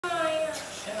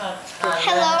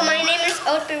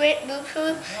copyright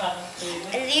boo-hoo.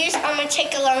 And these are my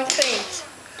take-along trains.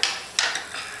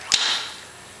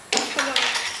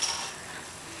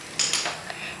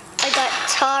 I got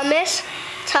Thomas,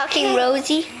 Talking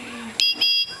Rosie,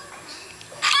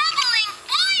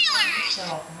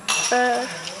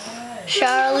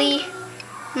 Charlie,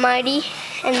 Marty,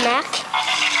 and Mac,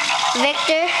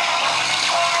 Victor,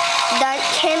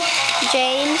 Duncan,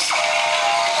 James,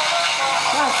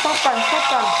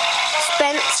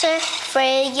 Spencer,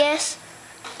 Fregus,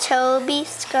 Toby,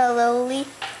 Scarloli,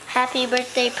 Happy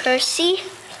Birthday Percy,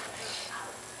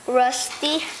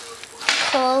 Rusty,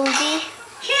 Cody,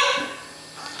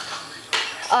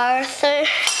 Arthur,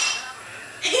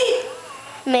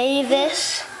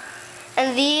 Mavis,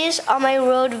 and these are my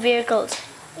road vehicles.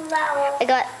 I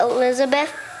got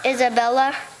Elizabeth,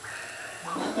 Isabella,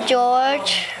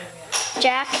 George,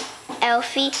 Jack,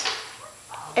 Elfie,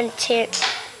 and Terrence.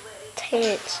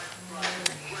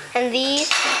 And these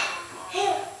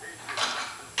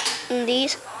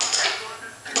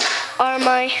are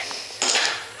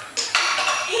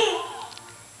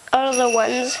the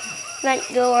ones that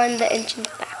go on the engine's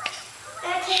back.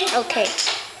 Okay,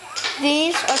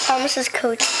 these are Thomas's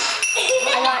coaches.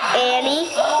 I got Annie,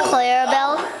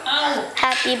 Clarabelle,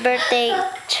 Happy Birthday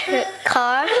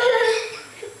car,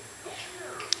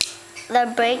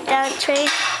 the breakdown train,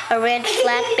 a red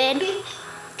flatbed,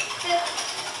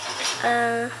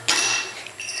 an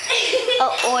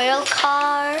oil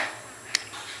car,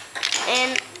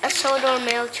 and a Sodor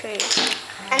mail train.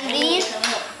 And these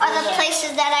are the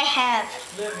places that I have.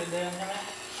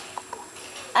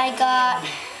 I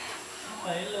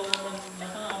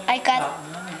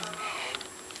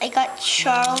got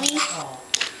Charlie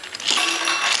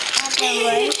at the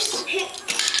race,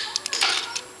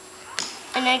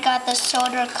 and I got the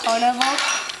Sodor Carnival.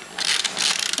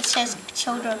 It says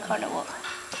Sodor Carnival.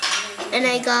 And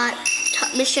I got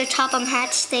Mr. Topham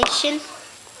Hatt Station,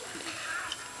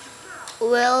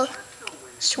 Will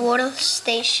Swartle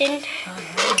Station,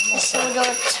 the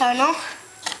Sodor Tunnel,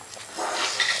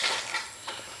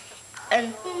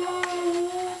 and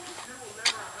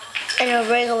a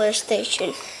regular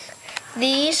station.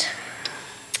 These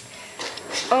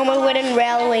are my wooden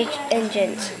railway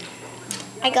engines.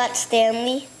 I got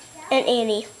Stanley and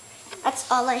Annie. That's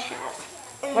all I have.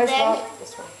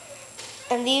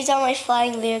 And these are my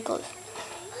flying vehicles.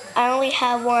 I only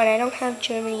have one. I don't have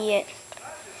Germany yet.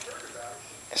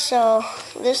 So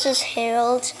this is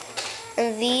Harold,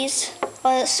 and these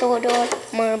are the Sodor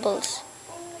marbles.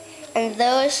 And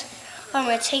those are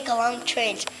my take-along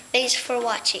trains. Thanks for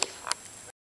watching.